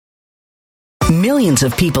Millions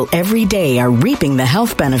of people every day are reaping the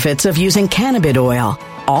health benefits of using cannabis oil,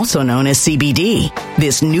 also known as CBD.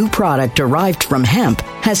 This new product derived from hemp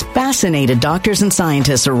has fascinated doctors and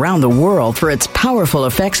scientists around the world for its powerful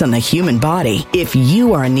effects on the human body. If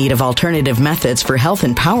you are in need of alternative methods for health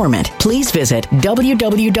empowerment, please visit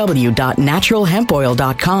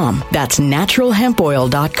www.naturalhempoil.com. That's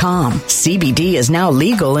naturalhempoil.com. CBD is now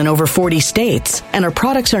legal in over 40 states, and our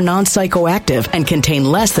products are non-psychoactive and contain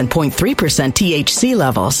less than 0.3% THC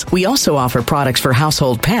levels. We also offer products for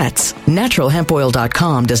household pets.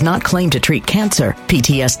 Naturalhempoil.com does not claim to treat cancer,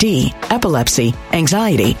 PTSD, epilepsy,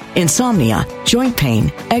 anxiety, insomnia, joint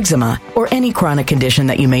pain, eczema, or any chronic condition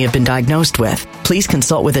that you may have been diagnosed with. Please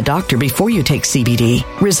consult with a doctor before you take CBD.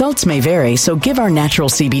 Results may vary, so give our natural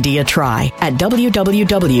CBD a try at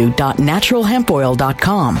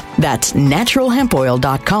www.naturalhempoil.com. That's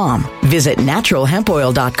naturalhempoil.com. Visit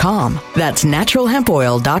naturalhempoil.com. That's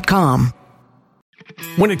naturalhempoil.com.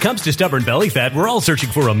 When it comes to stubborn belly fat, we're all searching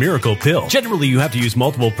for a miracle pill. Generally, you have to use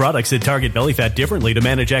multiple products that target belly fat differently to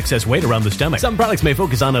manage excess weight around the stomach. Some products may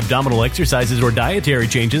focus on abdominal exercises or dietary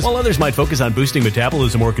changes, while others might focus on boosting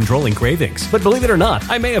metabolism or controlling cravings. But believe it or not,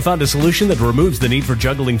 I may have found a solution that removes the need for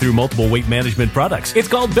juggling through multiple weight management products. It's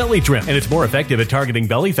called Belly Trim, and it's more effective at targeting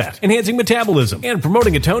belly fat, enhancing metabolism, and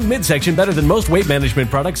promoting a toned midsection better than most weight management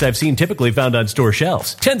products I've seen typically found on store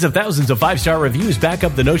shelves. Tens of thousands of 5-star reviews back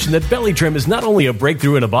up the notion that Belly Trim is not only a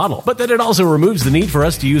breakthrough in a bottle, but that it also removes the need for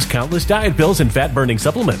us to use countless diet pills and fat-burning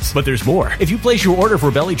supplements. But there's more. If you place your order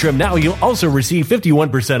for Belly Trim now, you'll also receive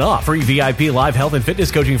 51% off, free VIP live health and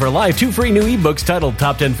fitness coaching for life, 2 free new ebooks titled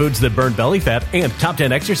Top 10 Foods That Burn Belly Fat and Top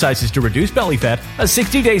 10 Exercises to Reduce Belly Fat, a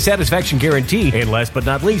 60-day satisfaction guarantee, and last but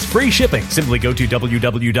not least, free shipping. Simply go to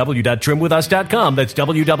www.trimwithus.com. That's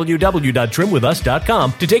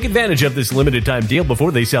www.trimwithus.com to take advantage of this limited time deal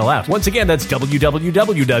before they sell out. Once again, that's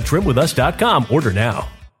www.trimwithus.com. Order now.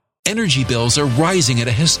 Energy bills are rising at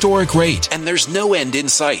a historic rate, and there's no end in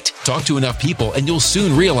sight. Talk to enough people, and you'll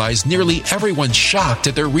soon realize nearly everyone's shocked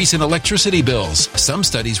at their recent electricity bills. Some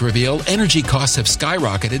studies reveal energy costs have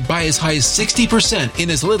skyrocketed by as high as 60%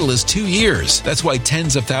 in as little as 2 years. That's why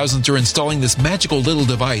tens of thousands are installing this magical little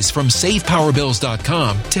device from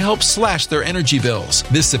SavePowerBills.com to help slash their energy bills.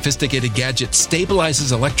 This sophisticated gadget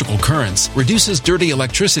stabilizes electrical currents, reduces dirty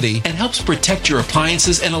electricity, and helps protect your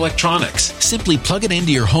appliances and electronics. Simply plug it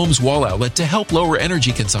into your home's wall outlet to help lower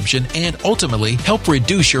energy consumption and ultimately help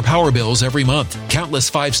reduce your power bills every month.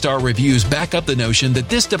 Countless 5-star reviews back up the notion that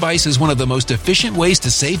this device is one of the most efficient ways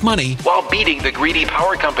to save money while beating the greedy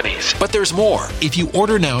power companies. But there's more. If you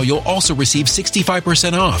order now, you'll also receive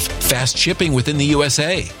 65% off, fast shipping within the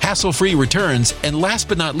USA, hassle-free returns, and last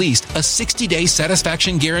but not least, a 60-day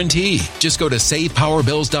satisfaction guarantee. Just go to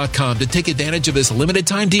SavePowerBills.com to take advantage of this limited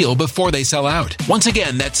time deal before they sell out. Once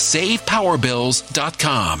again, that's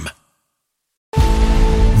SavePowerBills.com.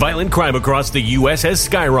 Violent crime across the U.S. has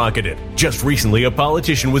skyrocketed. Just recently, a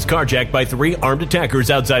politician was carjacked by 3 armed attackers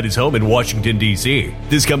outside his home in Washington, D.C.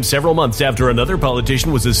 This comes several months after another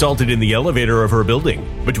politician was assaulted in the elevator of her building.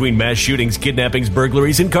 Between mass shootings, kidnappings,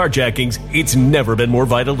 burglaries, and carjackings, it's never been more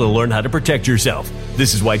vital to learn how to protect yourself.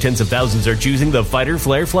 This is why tens of thousands are choosing the Fighter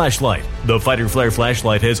Flare flashlight. The Fighter Flare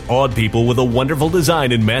flashlight has awed people with a wonderful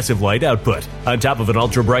design and massive light output. On top of an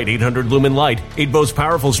ultra-bright 800-lumen light, it boasts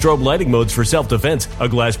powerful strobe lighting modes for self-defense, a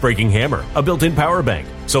glass-breaking hammer, a built-in power bank,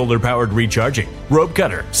 solar-powered recharging, rope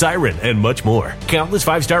cutter, siren, and much more. Countless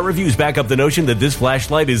 5-star reviews back up the notion that this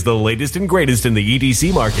flashlight is the latest and greatest in the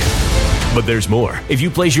EDC market. But there's more. If you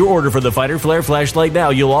place your order for the Fighter Flare flashlight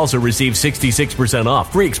now, you'll also receive 66%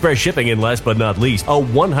 off, free express shipping, and last but not least, a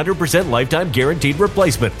 100% lifetime guaranteed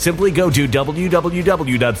replacement. Simply go to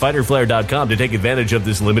www.fighterflare.com to take advantage of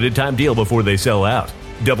this limited time deal before they sell out.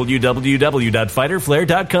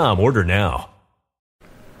 www.fighterflare.com. Order now.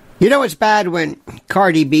 You know it's bad when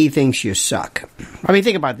Cardi B thinks you suck. I mean,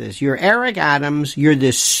 think about this. You're Eric Adams. You're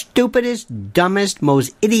the stupidest, dumbest,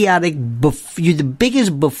 most idiotic, you're the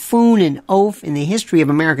biggest buffoon and oaf in the history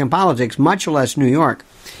of American politics, much less New York.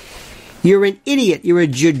 You're an idiot. You're a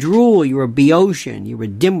jadrul. You're a Boeotian. You're a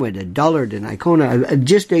dimwit, a dullard, an icona,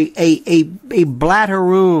 just a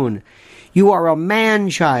blatteroon. You are a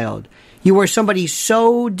man-child. You are somebody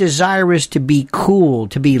so desirous to be cool,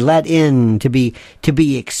 to be let in, to be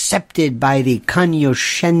accepted by the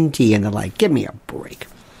cognoscenti and the like. Give me a break.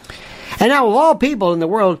 And now, of all people in the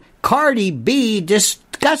world, Cardi B is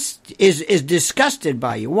disgusted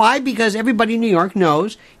by you. Why? Because everybody in New York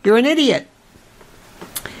knows you're an idiot.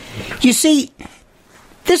 You see,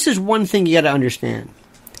 this is one thing you got to understand.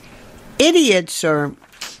 Idiots are.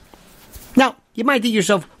 Now, you might think to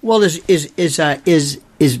yourself, well,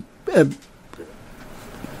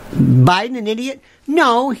 Biden an idiot?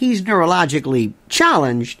 No, he's neurologically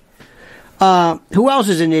challenged. Who else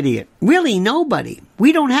is an idiot? Really, nobody.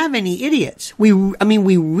 We don't have any idiots. We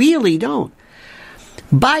really don't.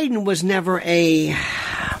 Biden was never a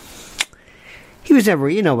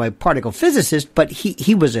particle physicist, but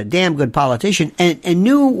he was a damn good politician and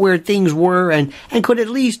knew where things were and could at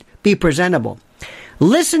least be presentable.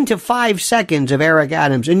 Listen to 5 seconds of Eric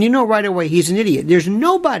Adams, and you know right away he's an idiot. There's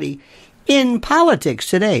nobody in politics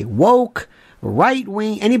today, woke,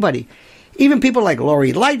 right-wing, anybody, even people like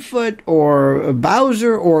Lori Lightfoot or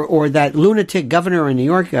Bowser or that lunatic governor in New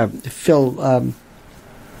York, Phil,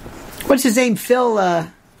 what's his name? Phil,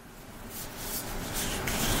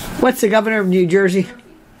 what's the governor of New Jersey?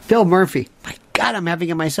 Phil Murphy. My God, I'm having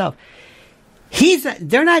it myself.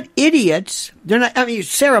 They're not idiots. They're not,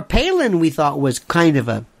 Sarah Palin we thought was kind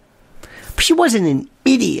of she wasn't an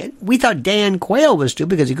idiot. We thought Dan Quayle was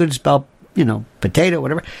stupid because he couldn't spell, potato,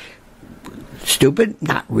 whatever. Stupid?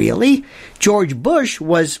 Not really. George Bush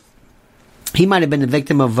he might have been the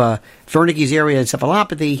victim of Wernicke's area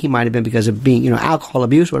encephalopathy. He might have been because of being, alcohol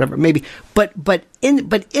abuse, whatever, maybe. But in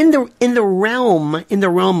the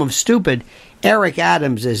realm of stupid, Eric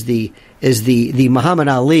Adams is the Muhammad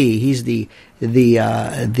Ali. He's the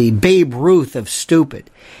Babe Ruth of stupid.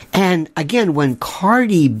 And again, when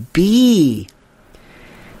Cardi B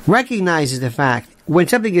recognizes the fact, when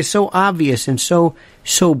something is so obvious and so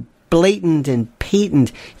blatant and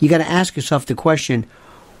patent, you got to ask yourself the question,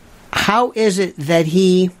 how is it that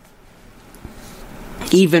he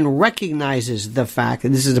even recognizes the fact,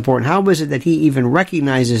 and this is important, how is it that he even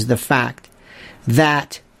recognizes the fact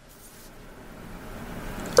that,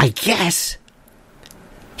 I guess,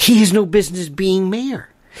 he has no business being mayor?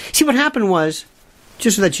 See, what happened was,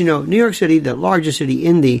 just so that you know, New York City, the largest city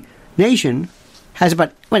in the nation, has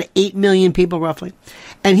about 8 million people roughly,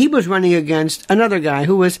 and he was running against another guy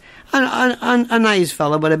who was a nice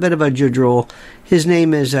fellow but a bit of a judrol. His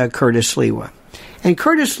name is Curtis Sliwa, and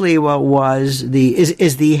Curtis Sliwa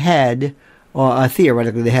is the head, or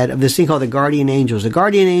theoretically the head of this thing called the Guardian Angels. The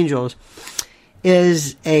Guardian Angels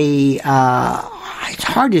is it's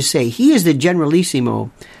hard to say. He is the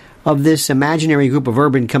generalissimo of this imaginary group of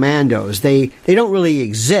urban commandos. They don't really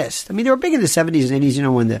exist. I mean, they were big in the 70s and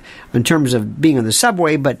 80s, in terms of being on the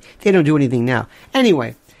subway, but they don't do anything now.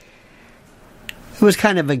 Anyway, it was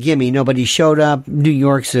kind of a gimme. Nobody showed up. New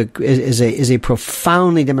York is a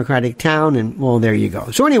profoundly democratic town, and, well, there you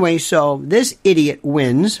go. So anyway, this idiot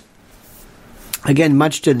wins, again,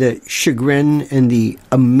 much to the chagrin and the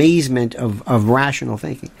amazement of rational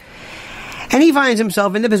thinking. And he finds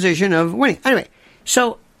himself in the position of winning. Anyway,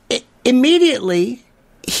 so immediately,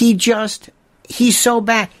 he's so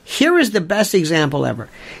bad. Here is the best example ever.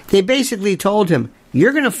 They basically told him,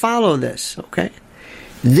 you're going to follow this, okay?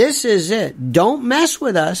 This is it. Don't mess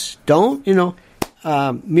with us. Don't,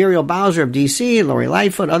 Muriel Bowser of D.C., Lori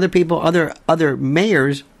Lightfoot, other people, other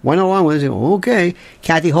mayors went along with it. Okay.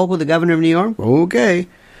 Kathy Hochul, the governor of New York, okay.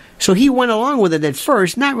 So he went along with it at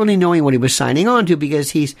first, not really knowing what he was signing on to,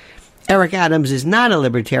 because Eric Adams is not a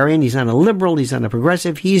libertarian, he's not a liberal, he's not a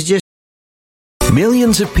progressive, he's just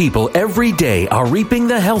Millions of people every day are reaping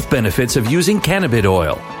the health benefits of using cannabis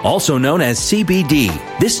oil, also known as CBD.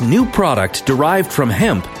 This new product derived from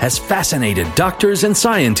hemp has fascinated doctors and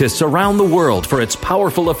scientists around the world for its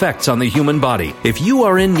powerful effects on the human body. If you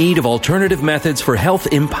are in need of alternative methods for health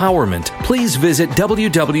empowerment, please visit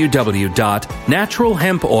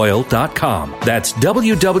www.naturalhempoil.com. That's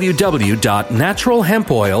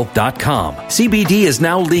www.naturalhempoil.com. CBD is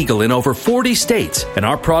now legal in over 40 states, and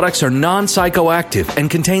our products are non-psychoactive and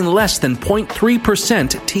contain less than 0.3%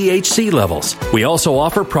 THC levels. We also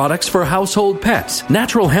offer products for household pets.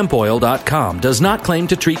 NaturalHempOil.com does not claim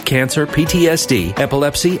to treat cancer, PTSD,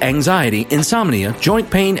 epilepsy, anxiety, insomnia, joint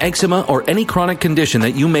pain, eczema, or any chronic condition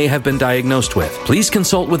that you may have been diagnosed with. Please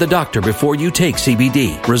consult with a doctor before you take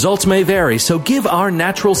CBD. Results may vary, so give our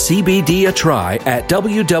natural CBD a try at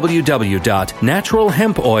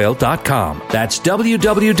www.naturalhempoil.com. That's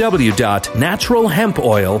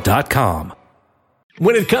www.naturalhempoil.com.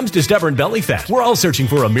 When it comes to stubborn belly fat, we're all searching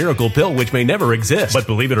for a miracle pill which may never exist. But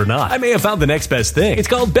believe it or not, I may have found the next best thing. It's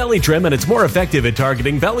called Belly Trim, and it's more effective at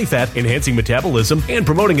targeting belly fat, enhancing metabolism, and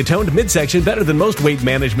promoting a toned midsection better than most weight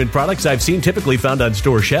management products I've seen typically found on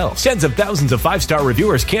store shelves. Tens of thousands of 5-star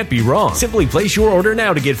reviewers can't be wrong. Simply place your order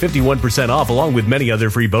now to get 51% off along with many other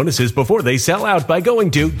free bonuses before they sell out by going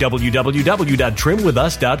to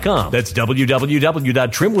www.trimwithus.com. That's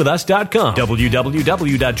www.trimwithus.com.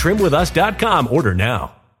 www.trimwithus.com. Order now.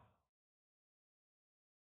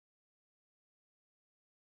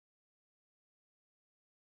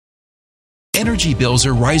 Energy bills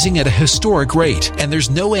are rising at a historic rate, and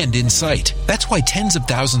there's no end in sight. That's why tens of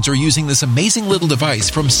thousands are using this amazing little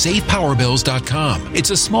device from SavePowerBills.com.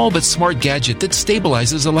 It's a small but smart gadget that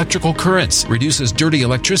stabilizes electrical currents, reduces dirty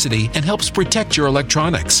electricity, and helps protect your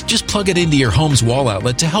electronics. Just plug it into your home's wall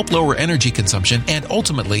outlet to help lower energy consumption and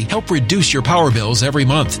ultimately help reduce your power bills every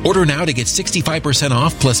month. Order now to get 65%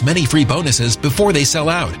 off plus many free bonuses before they sell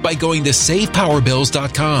out by going to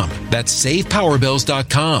SavePowerBills.com. That's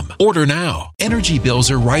SavePowerBills.com. Order now. Energy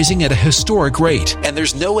bills are rising at a historic rate, and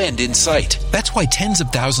there's no end in sight. That's why tens of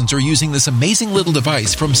thousands are using this amazing little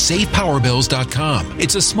device from SavePowerBills.com.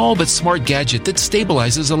 It's a small but smart gadget that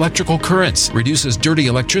stabilizes electrical currents, reduces dirty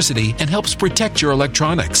electricity, and helps protect your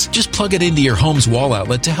electronics. Just plug it into your home's wall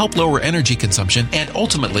outlet to help lower energy consumption and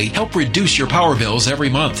ultimately help reduce your power bills every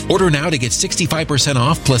month. Order now to get 65%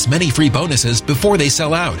 off plus many free bonuses before they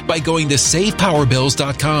sell out by going to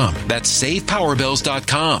SavePowerBills.com. That's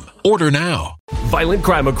SavePowerBills.com. Order now. Violent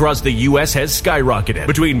crime across the U.S. has skyrocketed.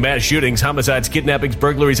 Between mass shootings, homicides, kidnappings,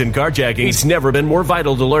 burglaries, and carjacking, it's never been more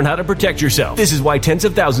vital to learn how to protect yourself. This is why tens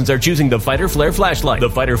of thousands are choosing the Fighter Flare flashlight.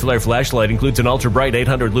 The Fighter Flare flashlight includes an ultra-bright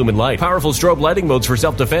 800 lumen light, powerful strobe lighting modes for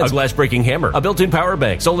self-defense, a glass-breaking hammer, a built-in power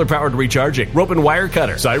bank, solar-powered recharging, rope and wire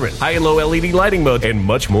cutter, siren, high and low LED lighting mode, and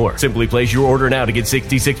much more. Simply place your order now to get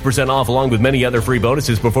 66% off along with many other free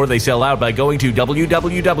bonuses before they sell out by going to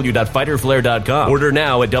www.fighterflare.com. Order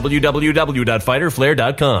now at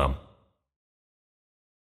www.fighterflare.com.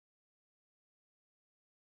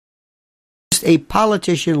 A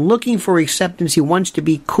politician looking for acceptance. He wants to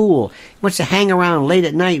be cool. He wants to hang around late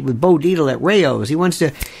at night with Bo Dietl at Rayo's. He wants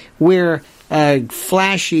to wear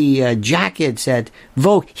flashy jackets at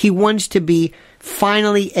Vogue. He wants to be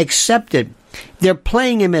finally accepted. They're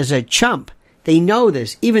playing him as a chump. They know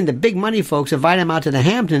this. Even the big money folks invite him out to the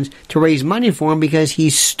Hamptons to raise money for him because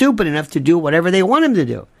he's stupid enough to do whatever they want him to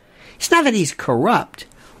do. It's not that he's corrupt.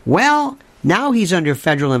 Well, now he's under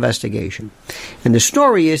federal investigation. And the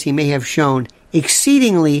story is he may have shown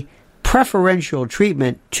exceedingly preferential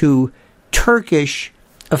treatment to Turkish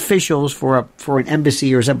officials for an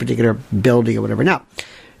embassy or some particular building or whatever. Now,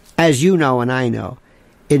 as you know and I know,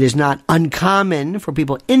 it is not uncommon for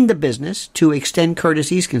people in the business to extend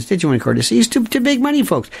courtesies, constituent courtesies, to big money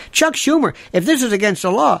folks. Chuck Schumer, if this was against the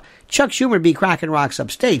law, Chuck Schumer would be cracking rocks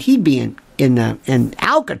upstate. He'd be in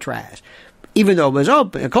Alcatraz. Even though it was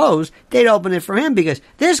closed, they'd open it for him because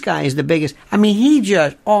this guy is the biggest. I mean, he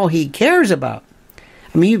just, all he cares about.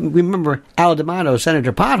 I mean, you remember Al D'Amato,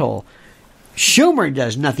 Senator Pothole. Schumer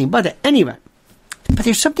does nothing but that. Anyway, but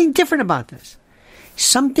there's something different about this.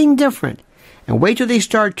 Something different. And wait till they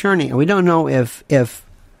start turning. And we don't know if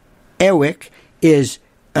Ewick is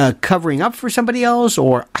covering up for somebody else,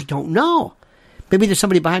 or I don't know. Maybe there's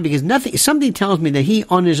somebody behind, because something tells me that he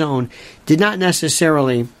on his own did not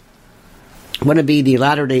necessarily want to be the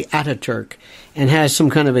latter-day Ataturk and has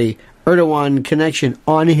some kind of a Erdogan connection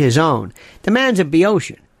on his own. The man's a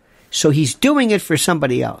Boeotian, so he's doing it for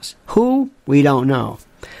somebody else. Who? We don't know.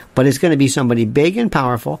 But it's going to be somebody big and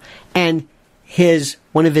powerful, and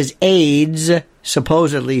one of his aides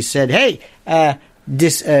supposedly said, hey,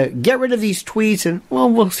 get rid of these tweets, and well,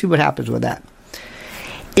 we'll see what happens with that.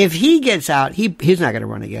 If he gets out, he's not going to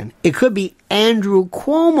run again. It could be Andrew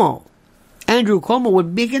Cuomo. Andrew Cuomo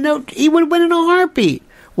would he would win in a heartbeat.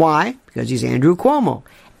 Why? Because he's Andrew Cuomo.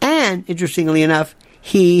 And interestingly enough,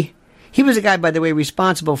 he was a guy, by the way,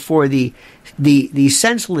 responsible for the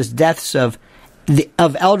senseless deaths of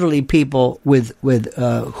elderly people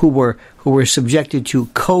who were subjected to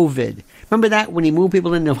COVID. Remember that, when he moved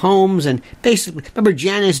people into homes, and basically, remember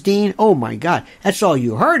Janice Dean? Oh my God, that's all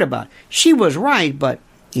you heard about. She was right, but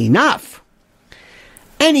enough.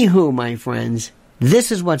 Anywho, my friends,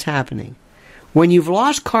 this is what's happening. When you've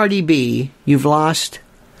lost Cardi B, you've lost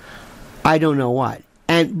I don't know what.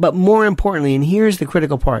 But more importantly, and here's the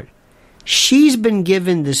critical part, she's been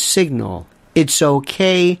given the signal it's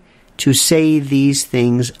okay to say these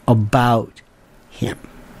things about him.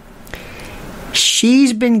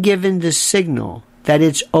 She's been given the signal that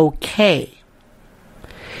it's okay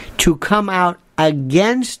to come out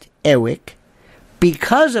against Ewick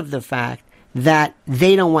because of the fact that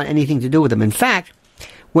they don't want anything to do with him. In fact,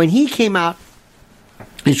 when he came out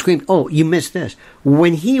and screamed, oh, you missed this.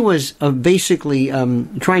 When he was basically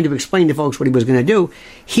trying to explain to folks what he was going to do,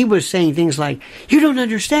 he was saying things like, you don't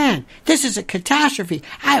understand. This is a catastrophe.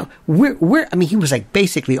 I mean, he was like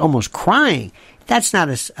basically almost crying. That's not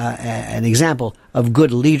an example of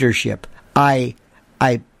good leadership. I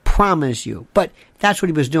promise you. But that's what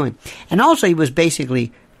he was doing. And also he was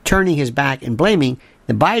basically turning his back and blaming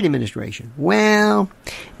the Biden administration. Well,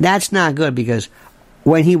 that's not good, because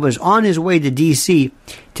when he was on his way to D.C.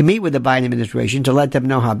 to meet with the Biden administration to let them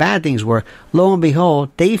know how bad things were, lo and behold,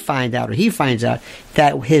 he finds out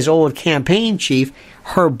that his old campaign chief,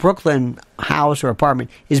 her Brooklyn house or apartment,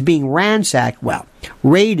 is being ransacked,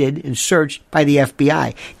 raided and searched by the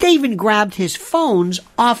FBI. They even grabbed his phones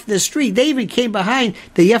off the street. They even came behind.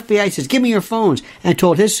 The FBI says, "Give me your phones," and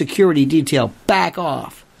told his security detail, "Back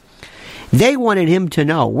off." They wanted him to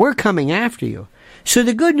know, we're coming after you. So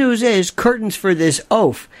the good news is, curtains for this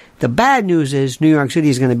oaf. The bad news is, New York City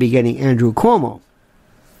is going to be getting Andrew Cuomo.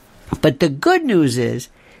 But the good news is,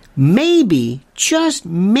 maybe, just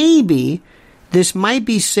maybe, this might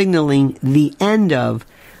be signaling the end of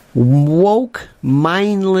woke,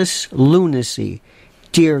 mindless lunacy.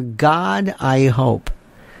 Dear God, I hope.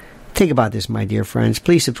 Think about this, my dear friends.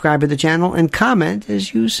 Please subscribe to the channel and comment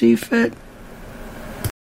as you see fit.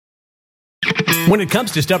 When it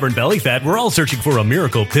comes to stubborn belly fat, we're all searching for a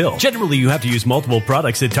miracle pill. Generally, you have to use multiple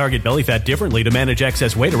products that target belly fat differently to manage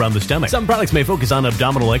excess weight around the stomach. Some products may focus on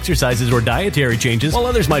abdominal exercises or dietary changes, while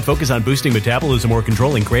others might focus on boosting metabolism or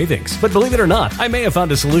controlling cravings. But believe it or not, I may have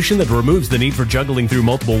found a solution that removes the need for juggling through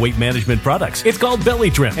multiple weight management products. It's called Belly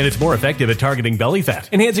Trim, and it's more effective at targeting belly fat,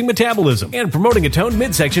 enhancing metabolism, and promoting a toned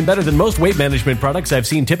midsection better than most weight management products I've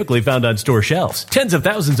seen typically found on store shelves. Tens of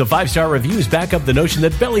thousands of 5-star reviews back up the notion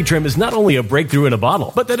that Belly Trim is not only a breakthrough in a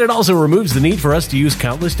bottle, but that it also removes the need for us to use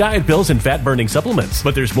countless diet pills and fat-burning supplements.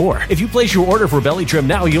 But there's more. If you place your order for Belly Trim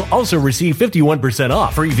now, you'll also receive 51%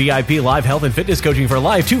 off, free VIP live health and fitness coaching for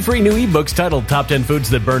life, 2 free new ebooks titled Top 10 Foods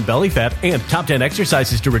That Burn Belly Fat and Top 10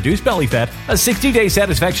 Exercises to Reduce Belly Fat, a 60-day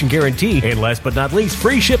satisfaction guarantee, and last but not least,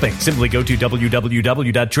 free shipping. Simply go to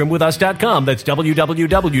www.trimwithus.com. That's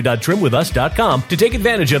www.trimwithus.com to take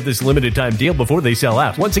advantage of this limited time deal before they sell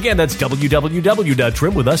out. Once again, that's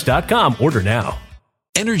www.trimwithus.com. Order now.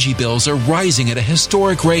 Energy bills are rising at a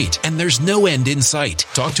historic rate, and there's no end in sight.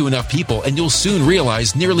 Talk to enough people, and you'll soon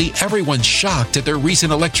realize nearly everyone's shocked at their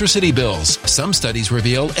recent electricity bills. Some studies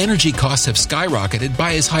reveal energy costs have skyrocketed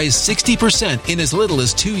by as high as 60% in as little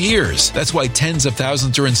as 2 years. That's why tens of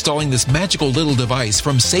thousands are installing this magical little device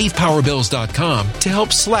from SavePowerBills.com to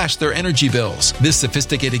help slash their energy bills. This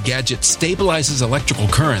sophisticated gadget stabilizes electrical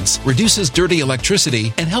currents, reduces dirty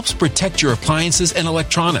electricity, and helps protect your appliances and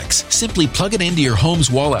electronics. Simply plug it into your home's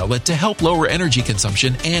wall outlet to help lower energy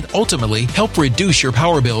consumption and ultimately help reduce your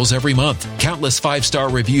power bills every month. Countless 5-star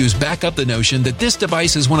reviews back up the notion that this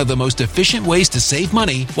device is one of the most efficient ways to save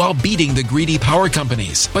money while beating the greedy power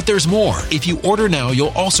companies. But there's more. If you order now, you'll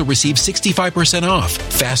also receive 65% off,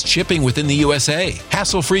 fast shipping within the USA,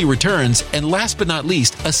 hassle-free returns, and last but not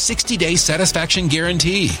least, a 60-day satisfaction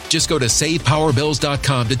guarantee. Just go to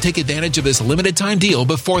SavePowerBills.com to take advantage of this limited time deal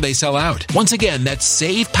before they sell out. Once again, that's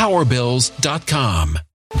SavePowerBills.com.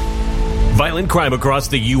 Violent crime across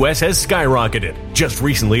the U.S. has skyrocketed. Just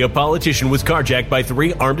recently, a politician was carjacked by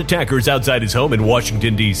 3 armed attackers outside his home in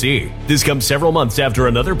Washington, D.C. This comes several months after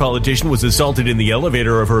another politician was assaulted in the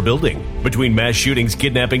elevator of her building. Between mass shootings,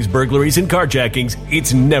 kidnappings, burglaries, and carjackings,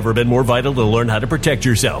 it's never been more vital to learn how to protect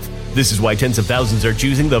yourself. This is why tens of thousands are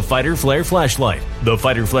choosing the Fighter Flare flashlight. The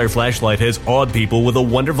Fighter Flare flashlight has awed people with a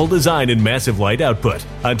wonderful design and massive light output.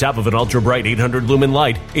 On top of an ultra-bright 800-lumen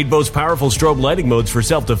light, it boasts powerful strobe lighting modes for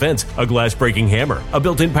self-defense, a glass-breaking hammer, a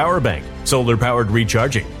built-in power bank, solar-powered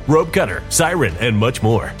recharging, rope cutter, siren, and much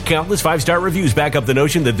more. Countless 5-star reviews back up the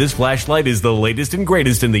notion that this flashlight is the latest and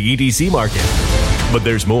greatest in the EDC market. But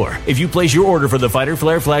there's more. If you place your order for the Fighter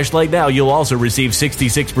Flare flashlight now, you'll also receive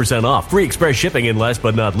 66% off, free express shipping, and last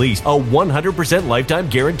but not least, a 100% lifetime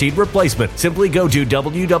guaranteed replacement. Simply go to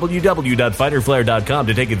www.fighterflare.com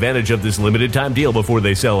to take advantage of this limited time deal before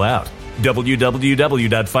they sell out.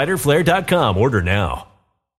 www.fighterflare.com. Order now.